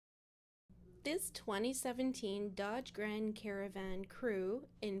This 2017 Dodge Grand Caravan Crew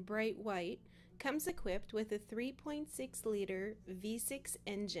in bright white comes equipped with a 3.6-liter V6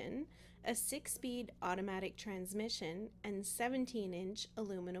 engine, a 6-speed automatic transmission, and 17-inch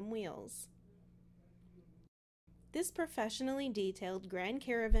aluminum wheels. This professionally detailed Grand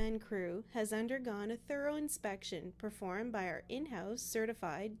Caravan Crew has undergone a thorough inspection performed by our in-house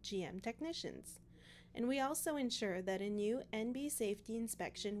certified GM technicians, and we also ensure that a new NB safety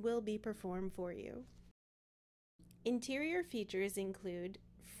inspection will be performed for you. Interior features include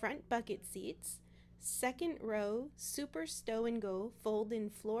front bucket seats, second row super stow and go fold-in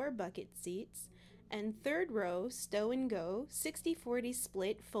floor bucket seats, and third row stow and go 60/40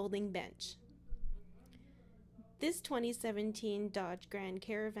 split folding bench. This 2017 Dodge Grand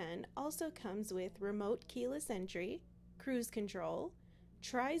Caravan also comes with remote keyless entry, cruise control,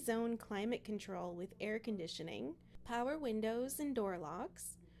 tri-zone climate control with air conditioning, power windows and door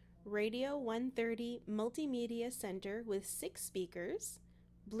locks, Radio 130 multimedia center with 6 speakers,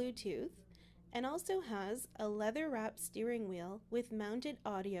 Bluetooth, and also has a leather-wrapped steering wheel with mounted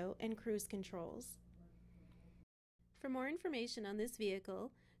audio and cruise controls. For more information on this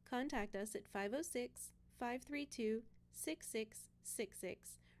vehicle, contact us at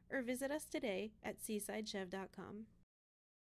 506-532-6666 or visit us today at seasidechev.com.